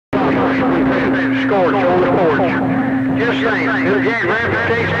Scorch on the porch. Just saying, them jackrabbits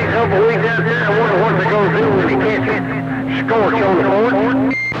chasing a couple weeks out there, I wonder what they're going to do when they catch it. Scorch on the porch.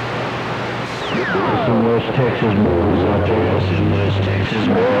 Some West Texas boys out there. Some West Texas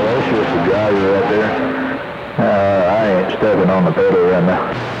boys. That's just a driver right there. I ain't stepping on the pedal right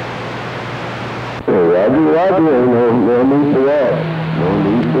now. Hey, Roger, no need for that. No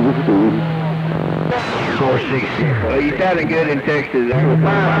need for the speed. 460. Well, you sounded good in Texas.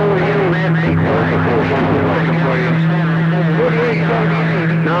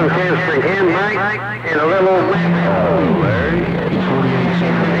 Non-canceling hand mic and a little old man.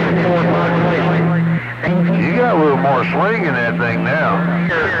 You got a little more swing in that thing now.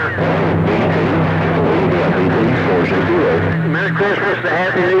 Merry Christmas and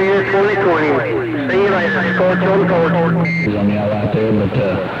Happy New Year 2020. See you later. Scorch on the porch. He's on the out out there, but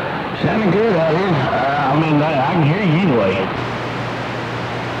sounding good out here. I mean, I can hear you anyway.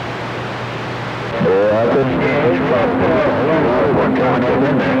 Yeah, I couldn't one time up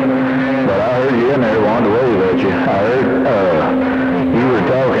in there. But I heard you in there wanting to wave at you. I heard you were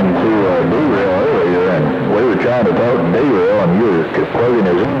talking to D-Rail earlier, and we were trying to talk to D-Rail, and you were plugging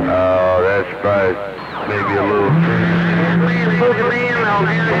his... Oh, that's probably maybe a little...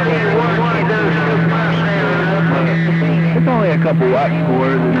 It's only a couple watts more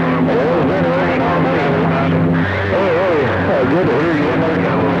than normal. Hey, good to hear you. Got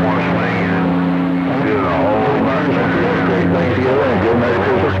a little more swing in it. Doing a whole bunch of great things together and good Merry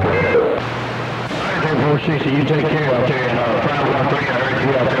Christmas. 460, you take care out there. And Private 13, I heard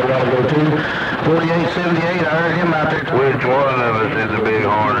you out there a while ago too. 4878, I heard him out there. Which one of us is the big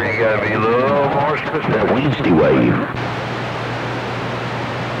horner? You gotta be a little more specific. Wednesday wave.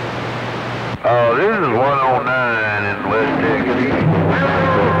 Oh, this is 109 in West Texas.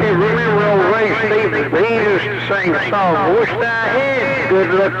 Hey, remember old Ray Stevens? He used to sing a song, Wish I Had Good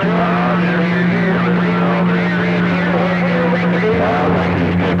Luck.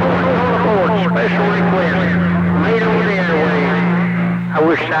 Special request made on the airwaves. I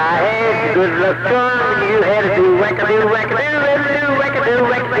wish I had good luck charm. You had to do wackadoo, wackadoo, wackadoo, wackadoo,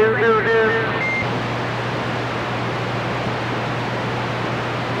 wackadoo, doo, doo.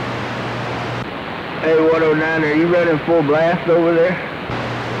 Hey, 109, are you running full blast over there?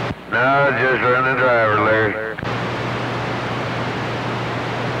 No, just running the driver, Larry.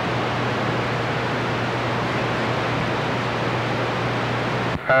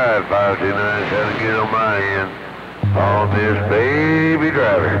 Alright, 529, sounding good on my end. On this baby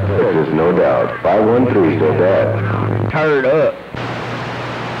driver. There's no doubt. 513 said that. Turn up.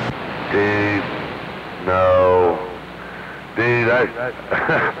 Dude, no. Dude,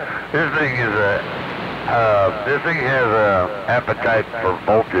 this thing is this thing has a appetite for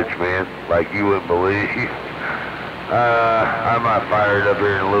voltage, man, like you wouldn't believe. I might fire it up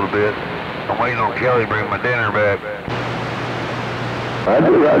here in a little bit. I'm waiting on Kelly to bring my dinner back.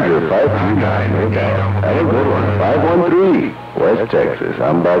 Roger, 529, no doubt. Have a good one. 513, West Texas.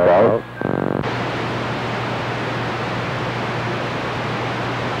 I'm back out.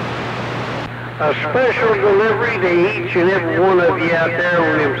 A special delivery to each and every one of you out there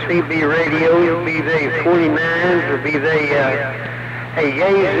on them CB radios, be they 29s or be they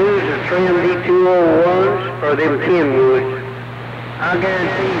Yaesus or Trim D201s or them Kenwoods. I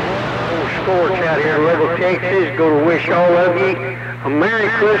guarantee you, old Scorch out here in Lubbock, Texas, going to wish all of you a Merry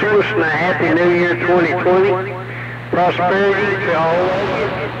Christmas and a Happy New Year 2020. Prosperity to all of you.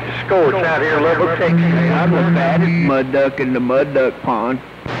 Scorch out here in Lubbock, Texas. I'm the fattest mud duck in the mud duck pond.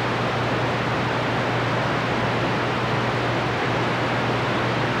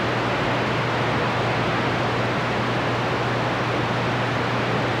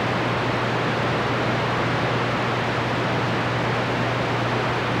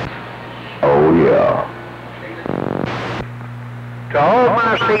 Oh, yeah. To all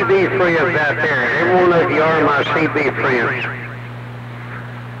my CB friends out there, every one of you are my CB friends.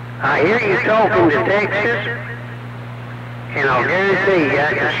 I hear you talking to Texas, and I'll guarantee you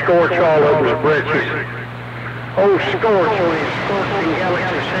I can scorch all of those britches. Old Scorch on his Scorching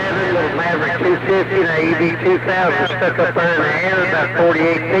Galaxy 7, little Maverick 250 and a EV 2000 stuck up there in the air about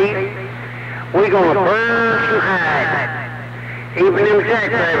 48 feet. We're going to burn some hide. Even them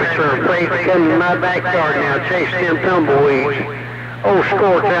jackrabbits are afraid to come in my backyard now, chase them tumbleweeds. Old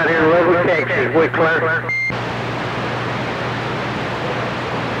Scorch out here in Lubbock, Texas, Whitcliffe.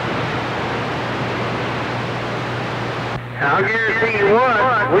 I'll guarantee you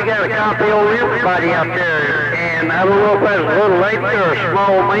what, we got a copy on everybody out there, and I don't know if that's a little lady or a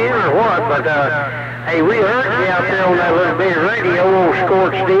small man or what, but hey, we heard you out there on that little bit of radio, old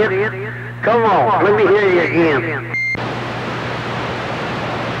Scorch did. Come on, let me hear you again.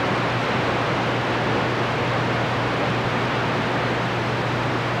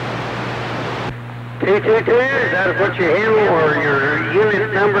 222, is that what your handle or your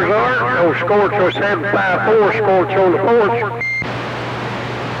unit numbers are? Oh, Scorch 0754, Scorch on the porch.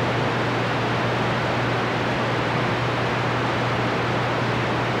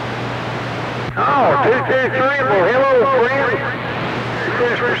 Oh, 223, well, hello, friend. Merry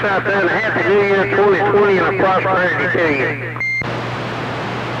Christmas out there and a Happy New Year 2020 and a prosperity to you.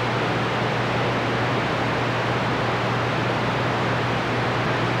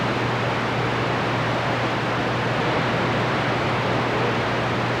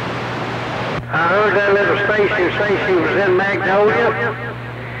 I heard that little station say she was in Magnolia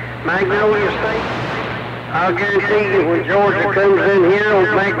State. I'll guarantee you when Georgia comes in here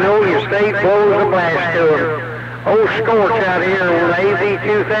on Magnolia State, blows a blast to them. Old Scorch out here on the AV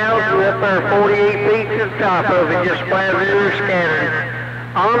 2000, up there 48 feet to the top of it, just splattered and scattered.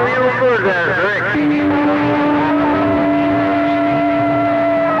 On the old bird direction.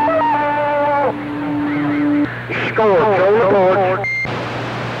 Scorch on the porch.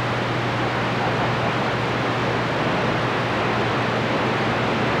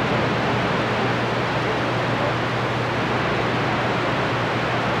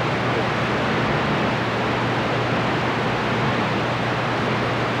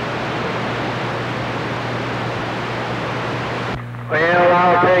 Well,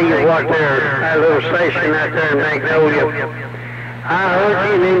 I'll tell you what there, that little station out there in Magnolia, I heard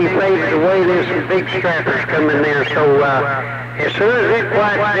you and then you faded away, there's some big strappers coming there, so as soon as it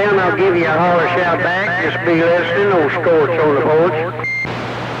quiets down, I'll give you a holler shout back, just be listening, old Scorch on the porch.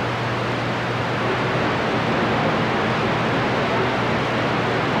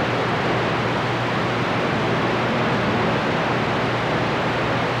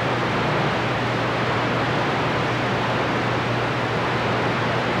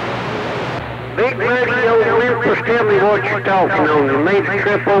 Big buddy old Memphis, tell me what you're talking on. You made the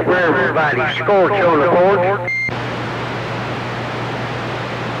trip over everybody. Scorch on the porch.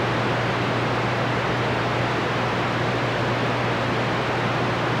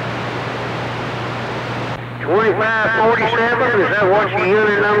 $2547, is that what your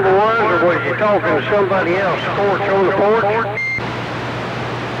unit number was, or was you talking to somebody else? Scorch on the porch?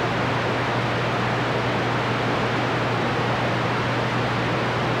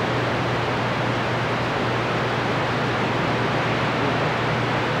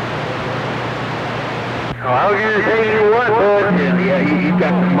 I'll guarantee you what, bud. Yeah, you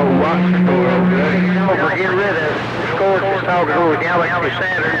got some more rock store over there. Don't get rid of it. Scorch is talking on the Galaxy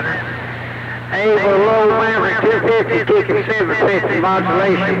Saturn. Ava low Maverick 250 kicking 750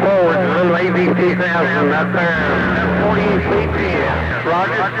 modulation forward. A little AV 2000 up there. 48 feet. Yeah.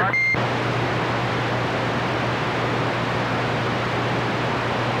 Roger.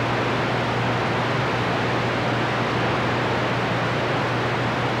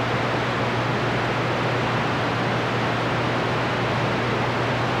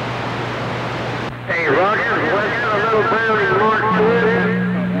 Hey, Roger, was a little Browning Mark II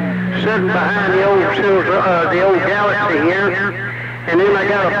sitting behind the old Galaxy here, and then I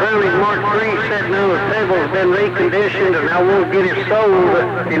got a Browning Mark III sitting on the table, it's been reconditioned, and I won't get it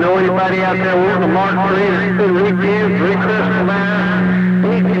sold. If you know anybody out there wanting a Mark III that's been rebuilt, recrystallized,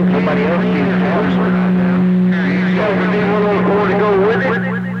 somebody else needs it. You ever need one on the board to go with it?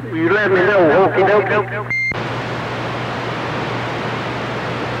 You let me know, okie dokie.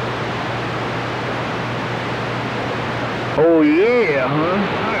 Oh, yeah, huh?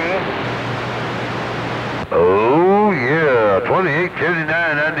 All right. Oh, yeah, 2879,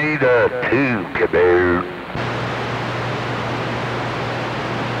 I need a 2, Caboose.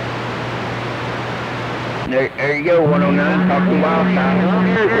 There you go, 109, talk to Wildfire. I'll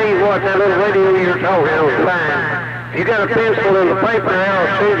guarantee what, that little radio you're talking on is fine. If you got a pencil and a paper,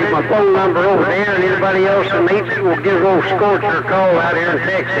 I'll send you my phone number over there, and anybody else that needs it will give old Scorcher a call out here in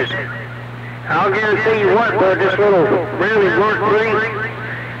Texas. I'll guarantee you what, bud, this little Browning Mark III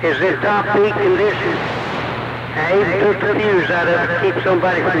is in top peak condition. I even took the fuse out of it to keep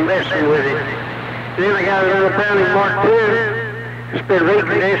somebody from messing with it. Then I got a little Browning Mark II. It's been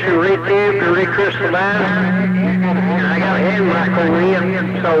reconditioned, retubed, and recrystallized. And I got a hand rack on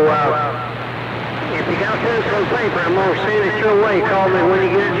it. So, if you got a pencil and paper, I'm going to send it your way. Call me when you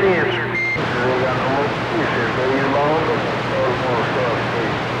get a chance.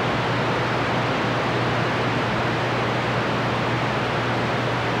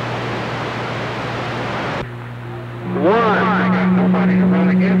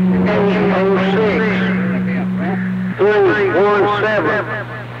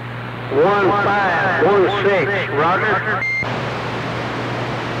 Roger.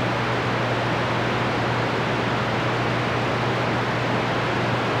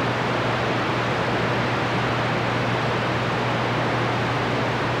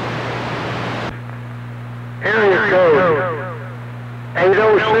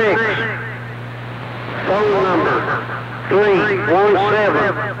 806. Phone number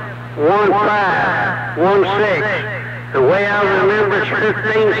 317-1516. The way I remember it's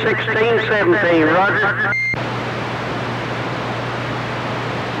 15, 16, 17, Roger.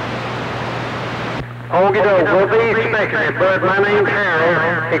 Okie doke, we'll be expecting it, bud. My name's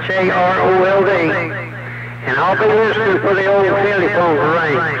Harold, Harold, and I'll be listening for the old telephone to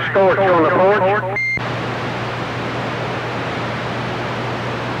ring. Scorch on the porch.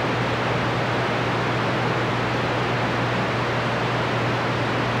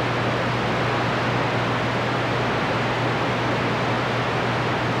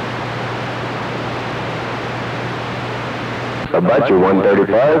 About your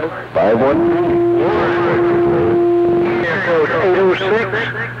 135, 51. Air code 806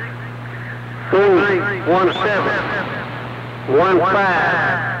 317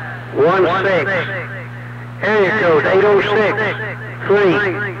 1516. Area code 806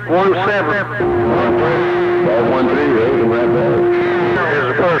 317 513, right back. This is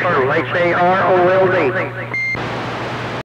a personal, Harold.